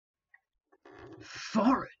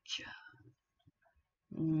Forager.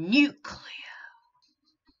 Nuclear.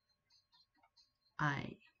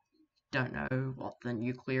 I don't know what the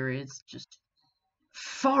nuclear is, just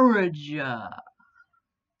Forager.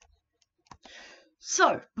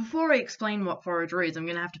 So, before I explain what Forager is, I'm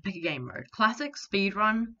going to have to pick a game mode. Classic,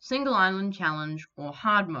 Speedrun, Single Island Challenge, or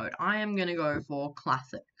Hard mode. I am going to go for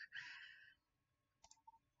Classic.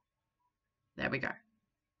 There we go.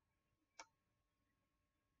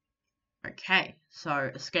 Okay,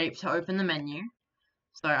 so escape to open the menu.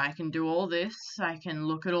 So I can do all this. I can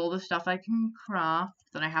look at all the stuff I can craft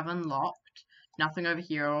that I have unlocked. Nothing over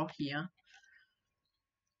here or here.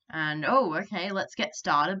 And, oh, okay, let's get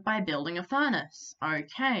started by building a furnace.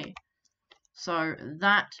 Okay, so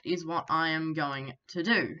that is what I am going to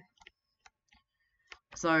do.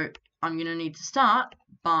 So I'm going to need to start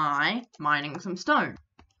by mining some stone.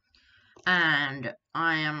 And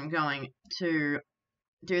I am going to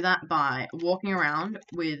do that by walking around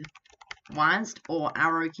with WASD or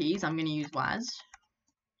arrow keys. I'm going to use WASD.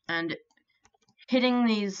 And hitting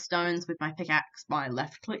these stones with my pickaxe by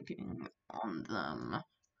left-clicking on them.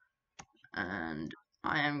 And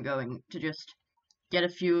I am going to just get a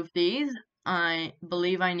few of these. I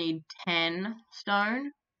believe I need 10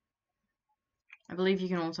 stone. I believe you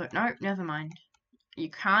can also... No, never mind. You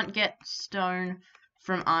can't get stone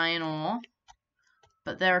from iron ore.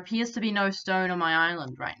 But there appears to be no stone on my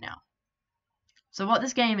island right now. So what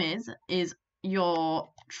this game is you're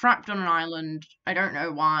trapped on an island. I don't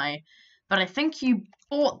know why. But I think you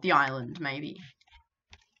bought the island, maybe.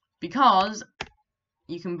 Because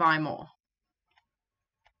you can buy more.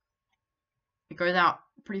 It goes out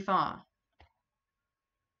pretty far.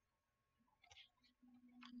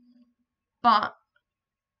 But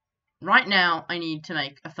right now I need to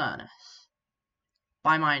make a furnace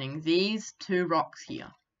by mining these 2 rocks here.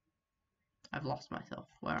 I've lost myself.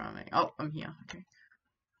 Where am I? Oh, I'm here. Okay.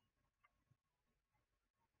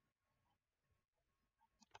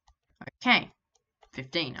 Okay.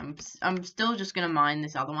 15. I'm still just gonna mine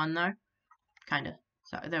this other one though. Kinda.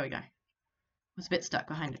 So there we go. I was a bit stuck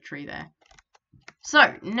behind a tree there.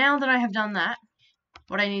 So, now that I have done that,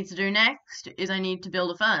 what I need to do next is I need to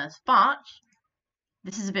build a furnace, but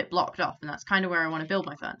this is a bit blocked off, and that's kind of where I want to build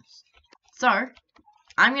my furnace. So,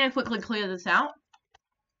 I'm going to quickly clear this out,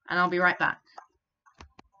 and I'll be right back.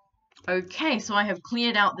 Okay, so I have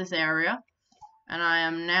cleared out this area, and I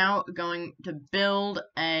am now going to build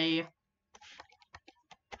a...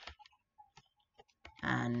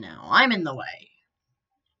 And now I'm in the way.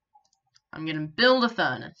 I'm going to build a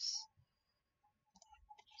furnace.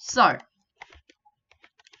 So,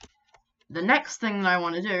 the next thing that I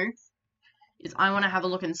want to do is I want to have a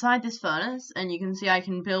look inside this furnace, and you can see I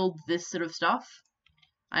can build this sort of stuff.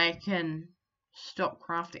 I can stop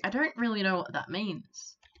crafting. I don't really know what that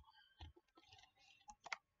means.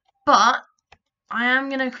 But, I am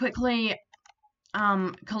going to quickly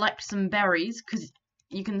collect some berries, because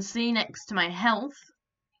you can see next to my health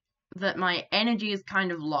that my energy is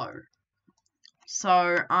kind of low.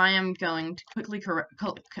 So, I am going to quickly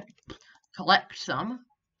collect some.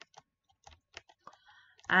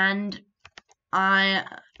 And I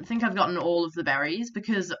think I've gotten all of the berries,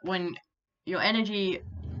 because when your energy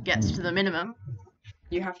gets to the minimum,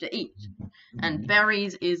 you have to eat. And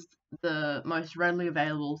berries is the most readily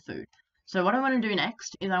available food. So what I want to do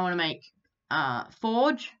next is I want to make a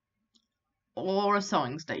forge or a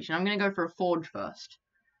sewing station. I'm going to go for a forge first.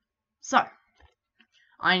 So,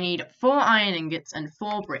 I need 4 iron ingots and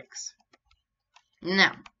 4 bricks.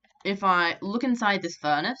 Now, if I look inside this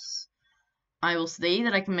furnace, I will see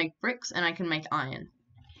that I can make bricks and I can make iron.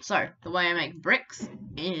 So, the way I make bricks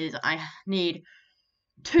is I need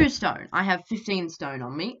 2 stone. I have 15 stone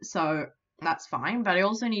on me, so that's fine, but I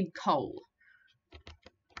also need coal.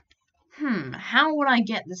 How would I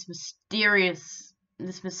get this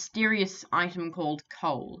mysterious item called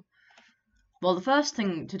coal? Well, the first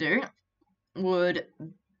thing to do would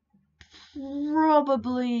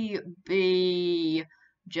probably be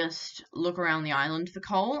just look around the island for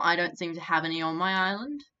coal. I don't seem to have any on my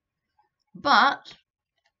island. But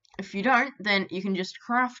if you don't, then you can just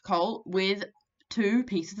craft coal with 2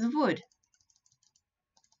 pieces of wood.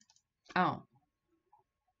 Oh.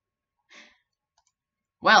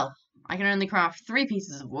 Well, I can only craft 3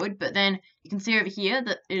 pieces of wood, but then you can see over here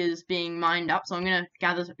that it is being mined up, so I'm going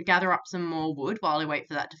to gather up some more wood while I wait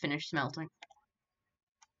for that to finish smelting.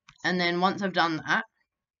 And then once I've done that,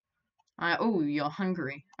 oh, you're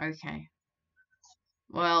hungry. Okay.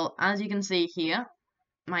 Well, as you can see here,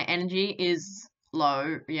 my energy is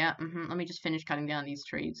low. Yeah, let me just finish cutting down these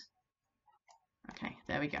trees. Okay,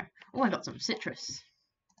 there we go. Oh, I got some citrus.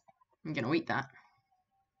 I'm going to eat that.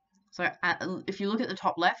 So if you look at the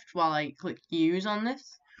top left while I click use on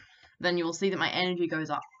this, then you will see that my energy goes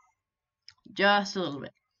up just a little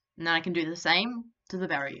bit. And then I can do the same to the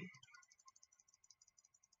berry.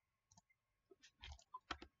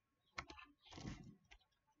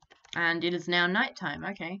 And it is now nighttime.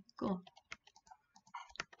 Okay, cool.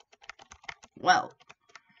 Well,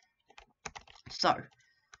 so,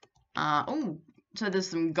 oh, so there's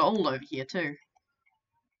some gold over here too.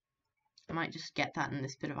 I might just get that in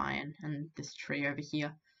this bit of iron and this tree over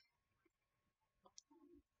here.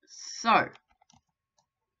 So,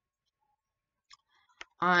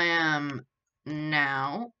 I am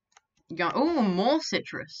now going, oh, more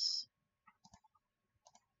citrus.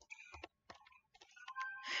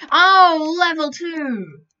 Oh, level 2!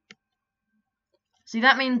 See,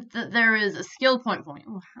 that means that there is a skill point for me.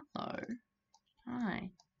 Oh, hello. Hi.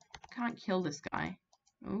 Can't kill this guy.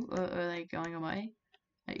 Oh, are they going away?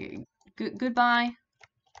 Goodbye.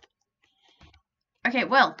 Okay,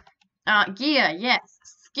 well, gear, yes.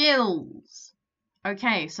 Skills.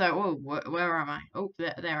 Okay, so, oh, where am I? Oh,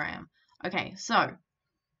 there I am. Okay, so,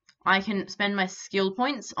 I can spend my skill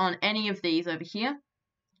points on any of these over here.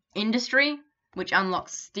 Industry, which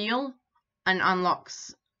unlocks steel and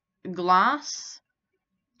unlocks glass.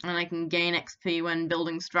 And I can gain XP when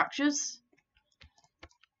building structures.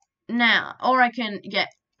 Now, or I can get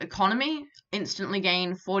economy, instantly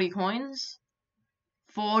gain 40 coins.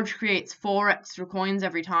 Forge creates 4 extra coins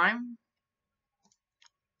every time.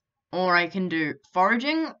 Or I can do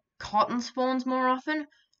foraging, cotton spawns more often,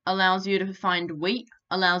 allows you to find wheat,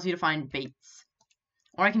 allows you to find beets.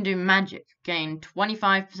 Or I can do magic, gain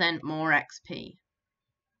 25% more XP.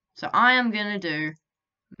 So I am going to do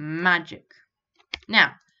magic.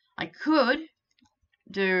 Now, I could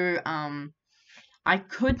do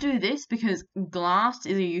this because glass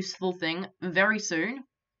is a useful thing very soon.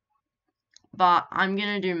 But I'm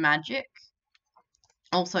going to do magic.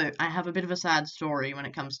 Also, I have a bit of a sad story when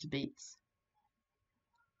it comes to beets.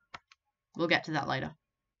 We'll get to that later.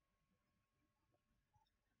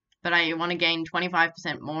 But I want to gain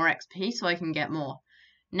 25% more XP so I can get more.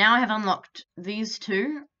 Now I have unlocked these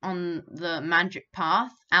two on the magic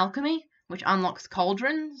path. Alchemy, which unlocks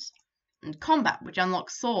cauldrons. And combat, which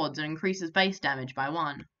unlocks swords and increases base damage by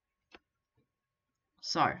 1.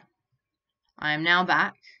 So, I am now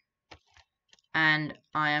back. And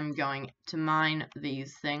I am going to mine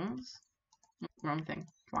these things. Wrong thing,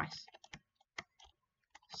 twice.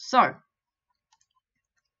 So,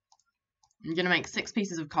 I'm gonna make 6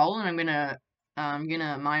 pieces of coal, and I'm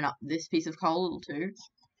gonna mine up this piece of coal too.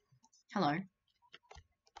 Hello.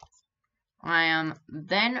 I am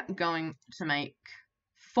then going to make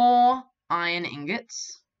 4 iron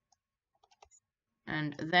ingots,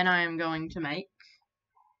 and then I am going to make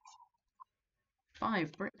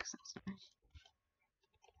 5 bricks. That's nice.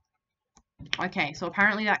 Okay, so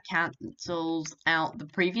apparently that cancels out the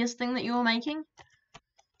previous thing that you were making.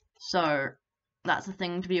 So, that's a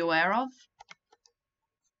thing to be aware of.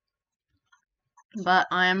 But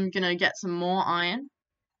I am going to get some more iron.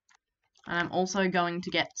 And I'm also going to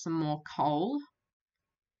get some more coal.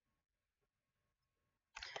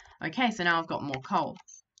 Okay, so now I've got more coal.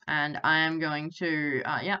 And I am going to,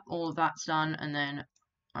 yeah, all of that's done. And then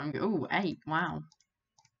I'm, ooh, 8, wow.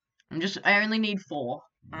 I only need 4.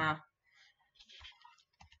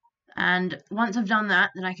 And once I've done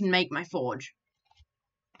that, then I can make my forge.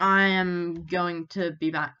 I am going to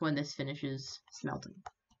be back when this finishes smelting.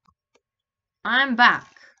 I'm back.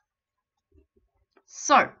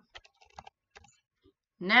 So,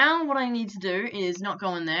 now what I need to do is not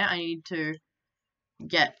go in there. I need to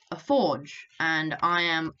get a forge. And I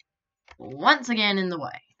am once again in the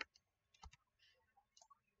way.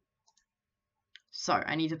 So,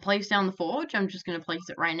 I need to place down the forge. I'm just going to place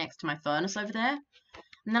it right next to my furnace over there.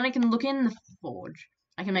 And then I can look in the forge.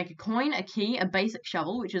 I can make a coin, a key, a basic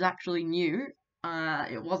shovel, which is actually new.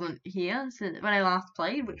 It wasn't here since when I last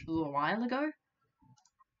played, which was a while ago.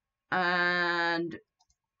 And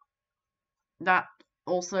that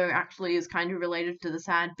also actually is kind of related to the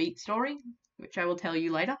sad beet story, which I will tell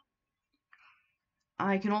you later.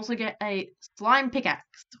 I can also get a slime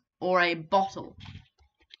pickaxe or a bottle.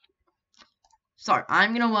 So,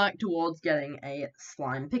 I'm going to work towards getting a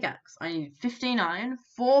slime pickaxe. I need 15 iron,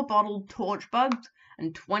 4 bottled torch bugs,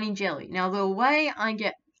 and 20 jelly. Now, the way I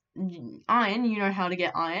get iron, you know how to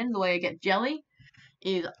get iron. The way I get jelly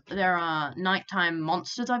is there are nighttime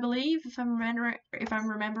monsters, I believe, if I'm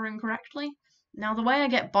remembering correctly. Now, the way I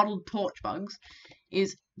get bottled torch bugs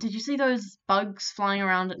is, did you see those bugs flying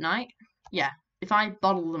around at night? Yeah, if I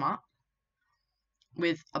bottle them up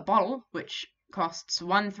with a bottle, which costs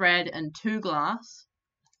 1 thread and 2 glass,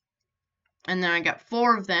 and then I get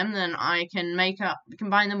 4 of them, then I can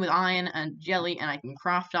combine them with iron and jelly, and I can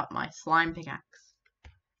craft up my slime pickaxe.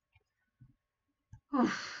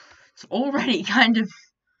 It's already kind of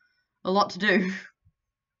a lot to do.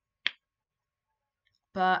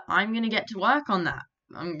 But I'm gonna get to work on that.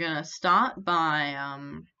 I'm gonna start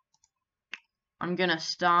by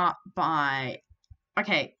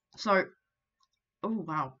okay, so oh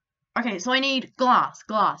wow. Okay, so I need glass,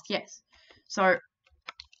 yes. So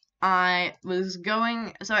I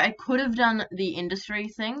could have done the industry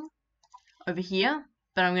thing over here,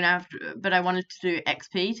 but I wanted to do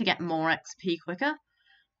XP to get more XP quicker,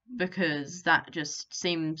 because that just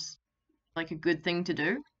seems like a good thing to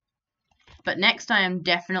do. But next I am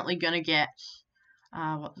definitely gonna get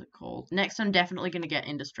what's it called? Next I'm definitely gonna get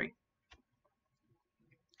industry.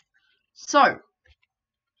 So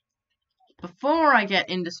before I get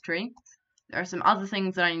industry, there are some other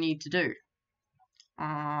things that I need to do.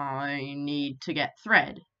 I need to get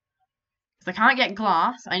thread. If I can't get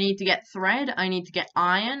glass, I need to get thread, I need to get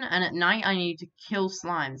iron, and at night I need to kill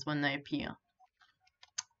slimes when they appear.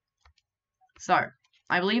 So,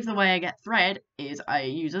 I believe the way I get thread is I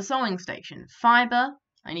use a sewing station. Fiber,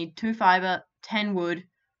 I need 2 fiber, 10 wood,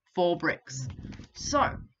 4 bricks.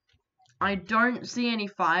 So, I don't see any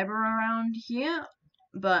fiber around here,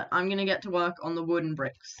 but I'm gonna get to work on the wooden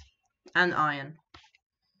bricks and iron.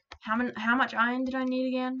 How much iron did I need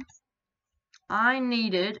again? I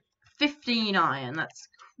needed 15 iron. That's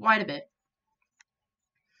quite a bit.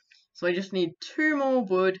 So I just need 2 more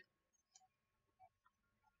wood.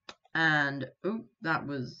 And oh, that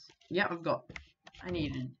was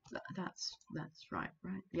that's right.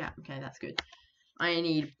 Yeah, okay, that's good. I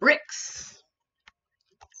need bricks,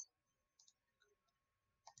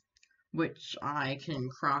 which I can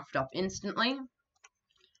craft up instantly.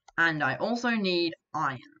 And I also need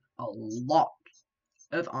iron. A lot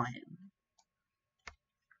of iron.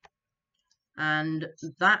 And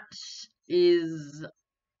that is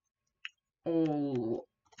all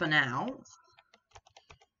for now.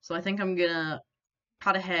 So I think I'm gonna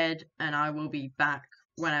cut ahead, and I will be back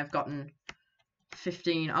when I've gotten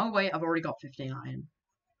 15. Oh wait, I've already got 15 iron.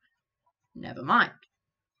 Never mind.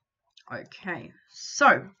 Okay,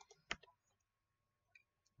 so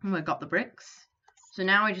we've got the bricks. So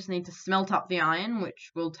now I just need to smelt up the iron,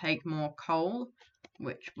 which will take more coal,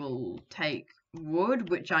 which will take wood,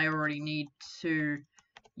 which I already need to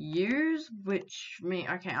use,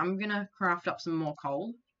 okay, I'm gonna craft up some more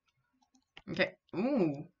coal. Okay,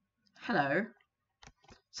 ooh, hello.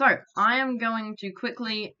 So, I am going to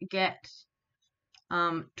quickly get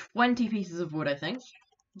 20 pieces of wood, I think,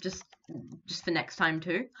 just for next time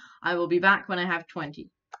too. I will be back when I have 20.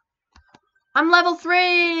 I'm level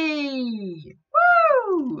 3!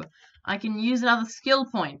 Woo! I can use another skill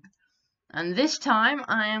point. And this time,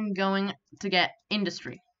 I am going to get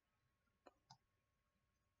industry.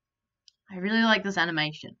 I really like this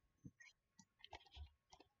animation.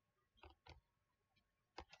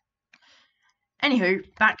 Anywho,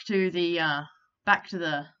 back to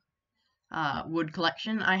the wood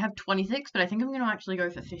collection. I have 26, but I think I'm going to actually go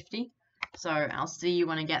for 50. So I'll see you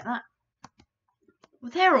when I get that. Were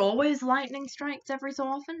there always lightning strikes every so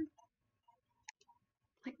often?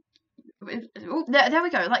 Like, oh, there we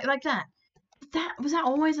go, like that. Was that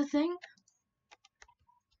always a thing?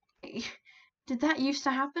 Did that used to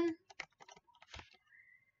happen?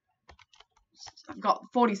 I've got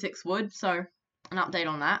 46 wood, so an update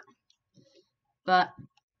on that. But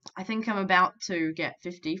I think I'm about to get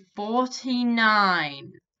 50.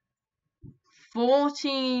 49.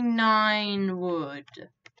 49 wood.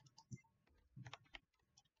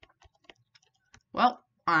 Well,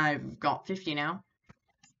 I've got 50 now.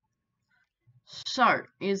 So,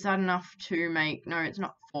 is that enough to make... No, it's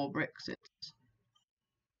not 4 bricks, it's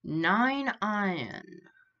 9 iron.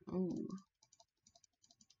 Ooh.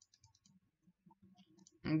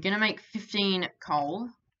 I'm gonna make 15 coal.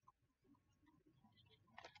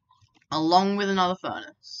 Along with another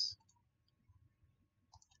furnace.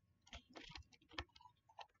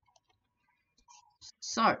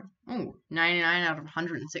 So, ooh, 99 out of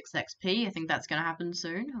 106 XP. I think that's gonna happen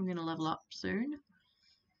soon. I'm gonna level up soon.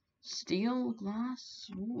 Steel, glass,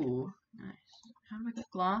 ooh, nice. How do I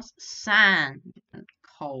get glass? Sand and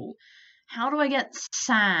coal. How do I get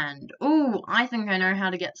sand? Ooh, I think I know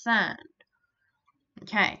how to get sand.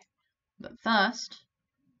 Okay, but first,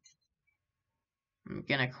 I'm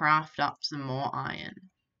gonna craft up some more iron.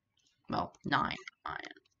 Well, 9 iron.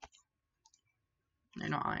 No,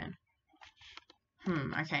 not iron.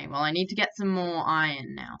 Okay, well I need to get some more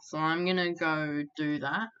iron now, so I'm gonna go do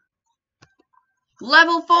that.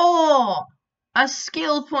 Level 4! A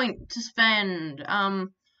skill point to spend.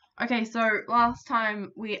 Okay, so last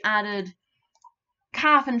time we added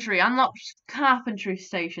carpentry, unlocked carpentry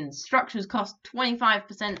stations. Structures cost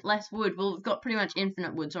 25% less wood. Well, we've got pretty much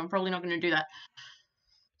infinite wood, so I'm probably not going to do that.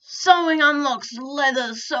 Sewing unlocks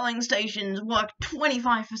leather sewing stations, work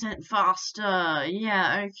 25% faster.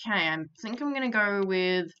 Yeah, okay, I think I'm going to go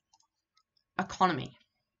with economy.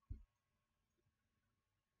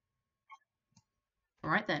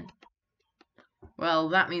 Alright then. Well,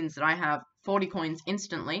 that means that I have 40 coins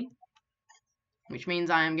instantly, which means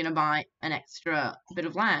I am going to buy an extra bit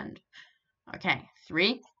of land. Okay,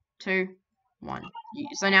 3, 2, 1.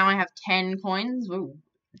 So now I have 10 coins. Ooh.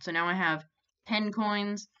 So now I have 10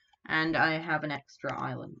 coins, and I have an extra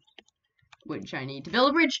island, which I need to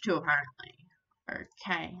build a bridge to, apparently.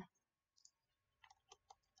 Okay.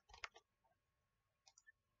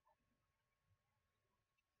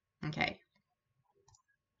 Okay.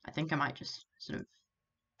 I think I might just sort of...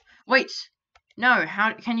 Wait! No,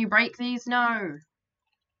 how can you break these? No!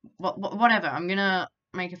 Whatever, I'm gonna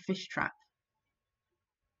make a fish trap.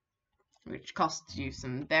 Which costs you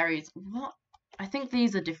some berries. What? I think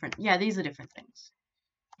these are different. Yeah, these are different things.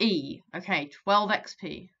 E. Okay, 12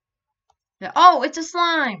 XP. Oh, it's a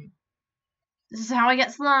slime! This is how I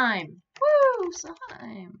get slime. Woo,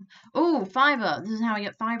 slime. Oh, fiber. This is how I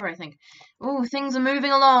get fiber, I think. Oh, things are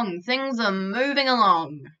moving along. Things are moving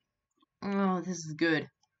along. Oh, this is good.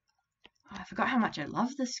 Oh, I forgot how much I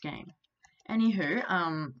love this game. Anywho,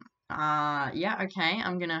 yeah, okay.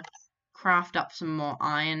 I'm gonna craft up some more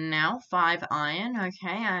iron now. 5 iron.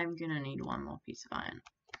 Okay, I'm gonna need 1 more piece of iron.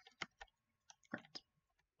 Great.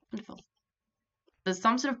 Wonderful. There's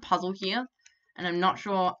some sort of puzzle here, and I'm not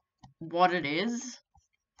sure what it is,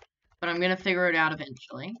 but I'm gonna figure it out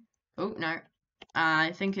eventually. Oh, no.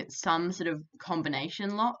 I think it's some sort of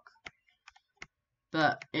combination lock,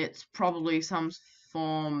 but it's probably some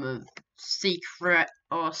form of secret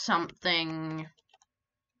or something.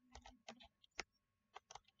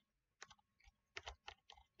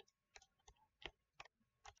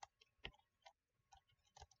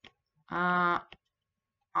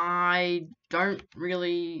 I don't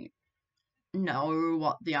really know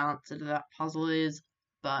what the answer to that puzzle is,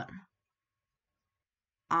 but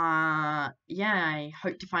yeah, I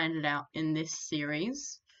hope to find it out in this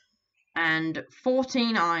series. And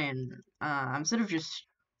 14 iron. I'm sort of just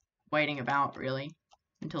waiting about, really,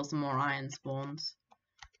 until some more iron spawns.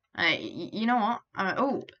 You know what?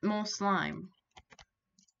 Oh, more slime.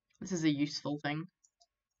 This is a useful thing.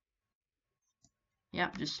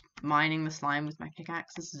 Yep, just mining the slime with my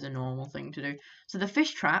pickaxe. This is a normal thing to do. So the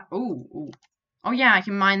fish trap. Ooh, ooh. Oh yeah, I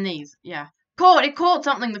can mine these. Yeah. Caught! It caught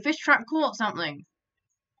something! The fish trap caught something!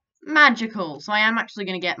 Magical! So I am actually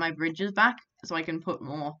going to get my bridges back, so I can put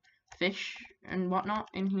more fish and whatnot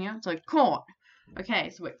in here. So caught!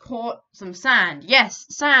 Okay, so it caught some sand. Yes,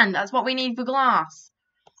 sand! That's what we need for glass!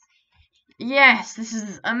 Yes, this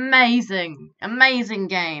is amazing! Amazing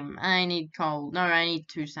game! I need coal. No, I need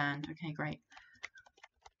 2 sand. Okay, great.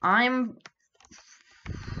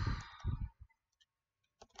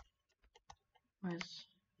 Where's...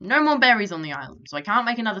 No more berries on the island, so I can't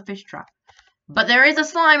make another fish trap. But there is a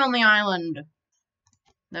slime on the island!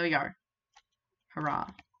 There we go. Hurrah.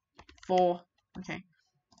 4. Okay.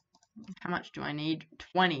 How much do I need?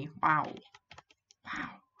 20. Wow. Wow.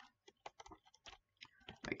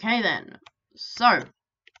 Okay then. So,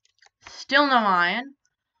 still no iron.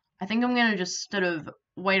 I think I'm gonna just sort of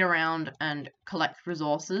wait around and collect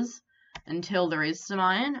resources until there is some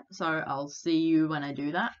iron. So I'll see you when I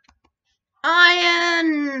do that.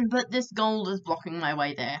 Iron! But this gold is blocking my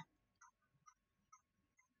way there.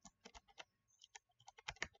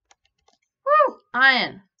 Woo!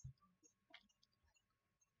 Iron.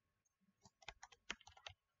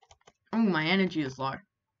 Oh, my energy is low.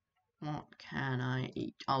 What can I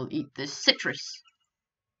eat? I'll eat this citrus.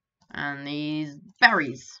 And these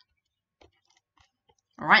berries.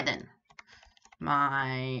 Alright then.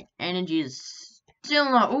 My energy is still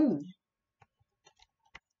not... Ooh.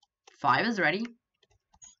 Fiber's ready.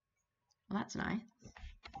 Well, that's nice.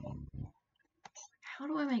 How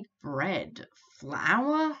do I make bread?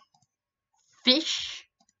 Flour? Fish?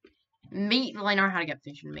 Meat? Well, I know how to get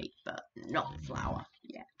fish and meat, but not flour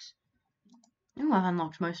yet. Ooh, I've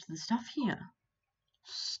unlocked most of the stuff here.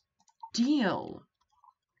 Steel.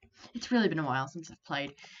 It's really been a while since I've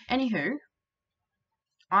played. Anywho,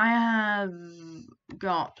 I have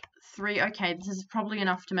got 3. Okay, this is probably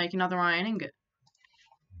enough to make another iron ingot.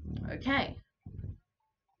 Okay.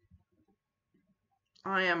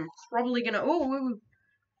 I am probably gonna... Ooh!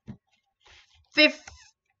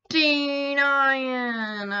 15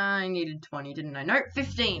 iron! I needed 20, didn't I? Nope,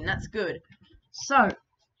 15. That's good. So,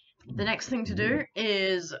 The next thing to do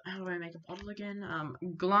is, how do I make a bottle again?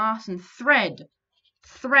 Glass and thread.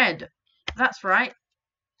 Thread. That's right.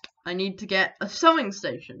 I need to get a sewing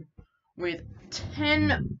station with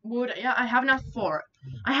 10 wood. Yeah, I have enough for it.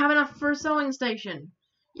 I have enough for a sewing station.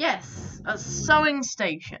 Yes, a sewing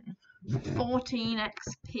station. 14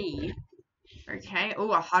 XP. Okay. Oh,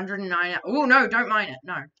 109. Oh, no, don't mine it.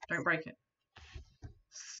 No, don't break it.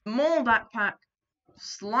 Small backpack.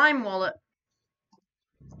 Slime wallet.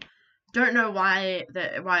 Don't know why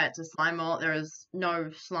it's a slime wallet. There is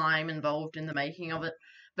no slime involved in the making of it.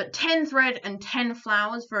 But 10 thread and 10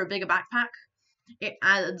 flowers for a bigger backpack. It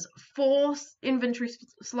adds 4 inventory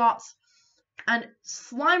slots. And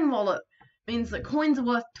slime wallet means that coins are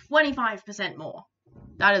worth 25% more.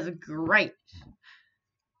 That is great.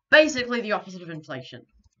 Basically the opposite of inflation.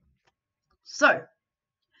 So,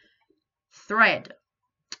 thread.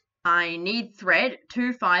 I need thread,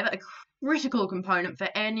 2 fiber, a critical component for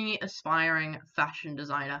any aspiring fashion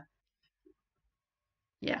designer.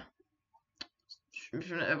 Yeah.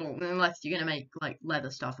 Unless you're gonna make, like,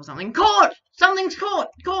 leather stuff or something. Caught! Something's caught!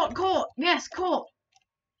 Caught! Yes, caught!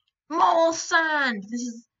 More sand! This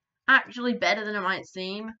is actually better than it might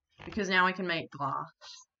seem, because now I can make glass.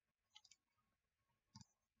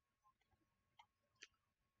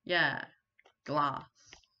 Yeah. Glass.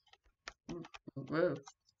 Whoa.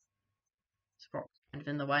 This rock's kind of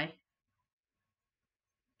in the way.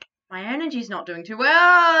 My energy's not doing too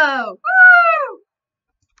well! Woo!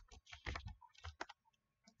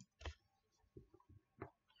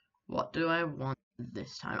 What do I want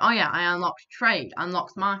this time? Oh yeah, I unlocked trade,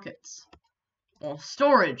 unlocks markets. Or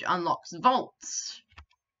storage, unlocks vaults.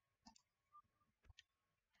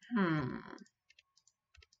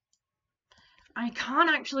 I can't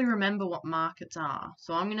actually remember what markets are,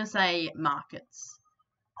 so I'm gonna say markets.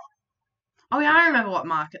 Oh yeah, I remember what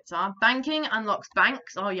markets are. Banking unlocks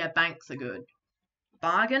banks. Oh yeah, banks are good.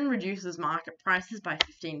 Bargain reduces market prices by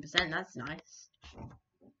 15%. That's nice.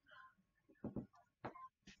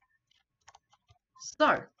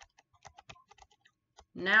 So,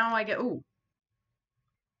 now I get, ooh.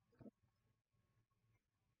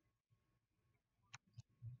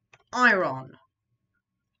 Iron.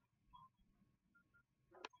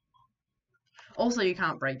 Also, you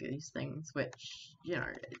can't break these things, which, you know,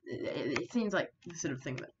 it seems like the sort of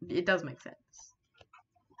thing that, it does make sense.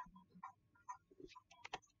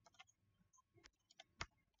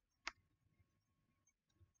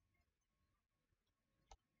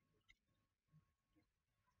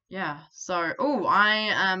 Yeah, so, oh, I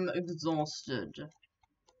am exhausted.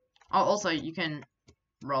 Oh, also, you can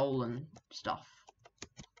roll and stuff.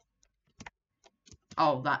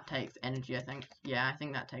 Oh, that takes energy, I think. Yeah, I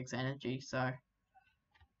think that takes energy, so.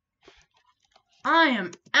 I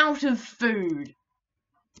am out of food!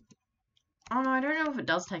 Oh no, I don't know if it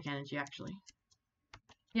does take energy, actually.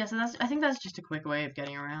 Yeah, so I think that's just a quick way of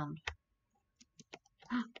getting around.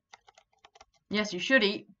 Yes, you should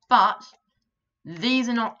eat, but these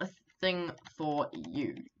are not a thing for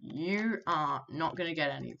you. You are not going to get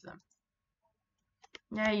any of them.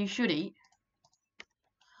 Yeah, you should eat.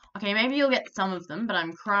 Okay, maybe you'll get some of them, but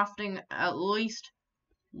I'm crafting at least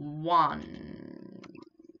one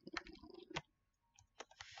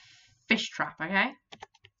fish trap, okay?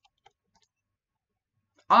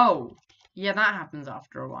 Oh, yeah, that happens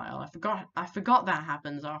after a while. I forgot that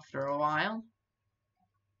happens after a while.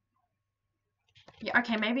 Yeah,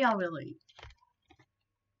 okay, maybe I will eat.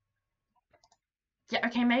 Yeah,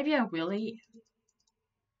 okay, maybe I will eat.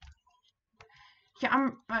 Yeah,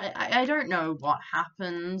 I don't know what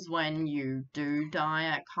happens when you do die.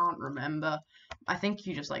 I can't remember. I think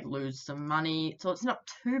you just, like, lose some money. So it's not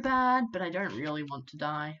too bad, but I don't really want to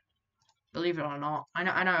die. Believe it or not. I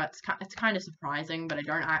know it's kind of surprising, but I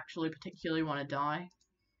don't actually particularly want to die.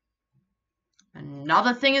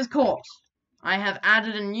 Another thing is caught. I have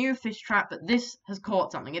added a new fish trap, but this has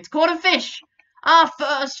caught something. It's caught a fish! Our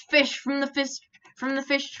first fish from the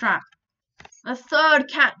fish trap. The third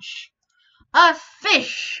catch. A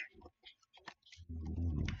fish!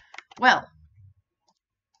 Well,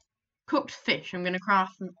 cooked fish. I'm going to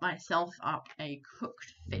craft myself up a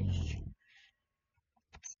cooked fish.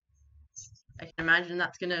 I can imagine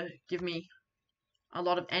that's going to give me a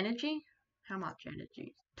lot of energy. How much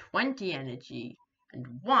energy? 20 energy and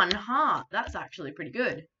 1 heart. That's actually pretty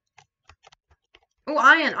good. Oh,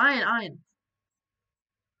 iron.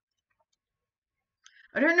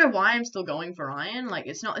 I don't know why I'm still going for iron. Like,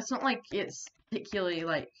 it's not like it's particularly,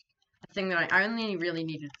 like, a thing that I only really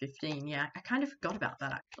needed 15. Yeah, I kind of forgot about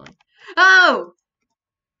that, actually. Oh!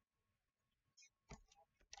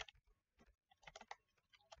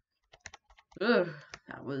 Ugh,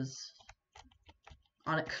 that was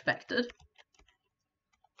unexpected.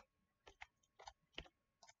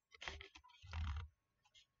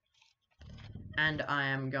 And I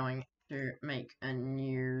am going to make a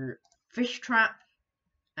new fish trap,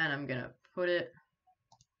 and I'm gonna put it.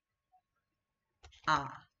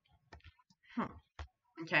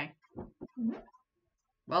 Okay.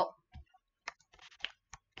 Well,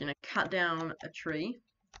 gonna cut down a tree.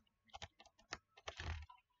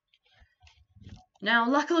 Now,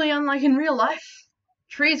 luckily, unlike in real life,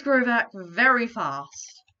 trees grow back very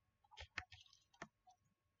fast.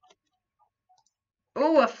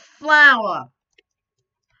 Oh, a flower!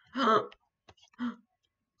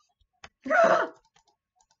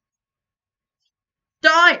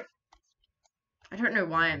 Die! I don't know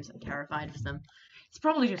why I'm so terrified of them. It's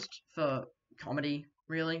probably just for comedy,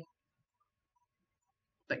 really.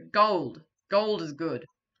 But gold. Gold is good.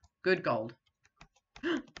 Good gold.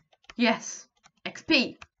 Yes.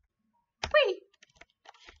 XP. Whee!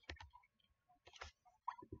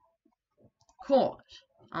 Court.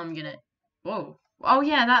 I'm gonna... Whoa. Oh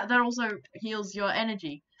yeah, that also heals your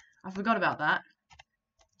energy. I forgot about that.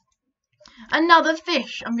 Another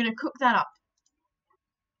fish! I'm gonna cook that up.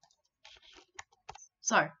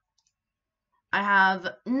 So, I have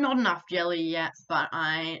not enough jelly yet, but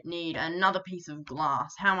I need another piece of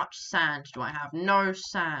glass. How much sand do I have? No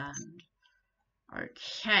sand.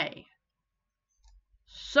 Okay.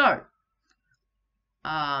 So,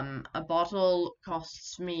 a bottle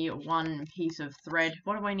costs me 1 piece of thread.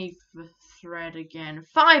 What do I need for thread again?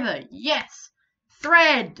 Fiber! Yes!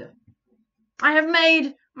 Thread! I have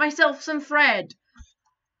made myself some thread!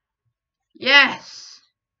 Yes!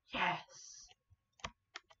 Yes!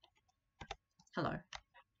 Hello.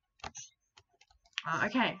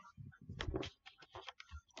 Okay.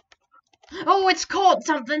 Oh, it's caught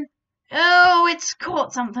something! Oh, it's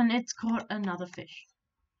caught something! It's caught another fish.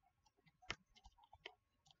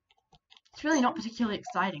 It's really not particularly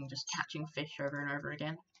exciting just catching fish over and over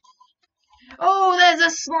again. Oh, there's a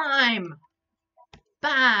slime!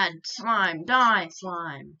 Bad slime! Die,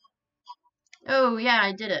 slime! Oh, yeah,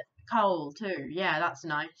 I did it. Coal, too. Yeah, that's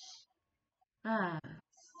nice.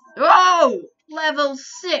 Oh! Level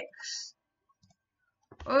 6!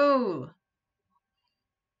 Oh!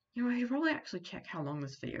 You know, I should probably actually check how long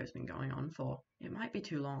this video has been going on for. It might be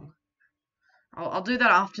too long. I'll do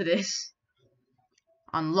that after this.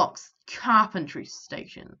 Unlocks carpentry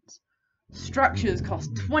stations. Structures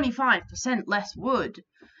cost 25% less wood.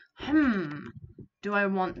 Do I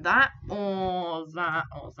want that or that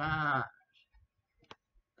or that?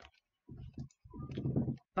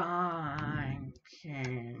 Banking.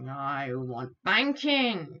 I want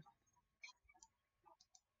banking.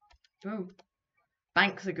 Ooh.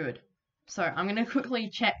 Banks are good. So I'm going to quickly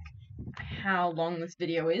check how long this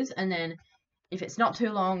video is, and then if it's not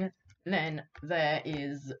too long, then there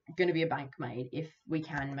is going to be a bank made, if we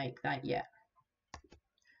can make that yet.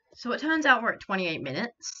 So it turns out we're at 28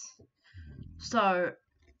 minutes. So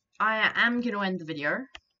I am going to end the video,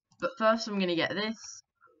 but first I'm going to get this.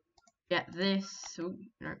 Get this. Ooh,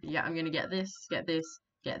 no, yeah, I'm going to get this, get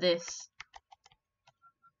this,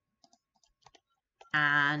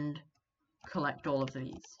 and collect all of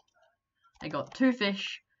these. I got 2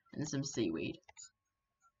 fish and some seaweed.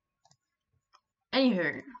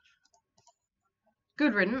 Anywho,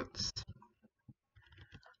 good riddance.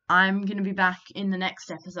 I'm gonna be back in the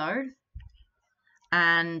next episode,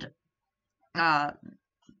 and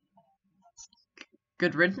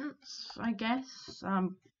good riddance, I guess.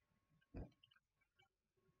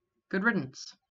 Good riddance.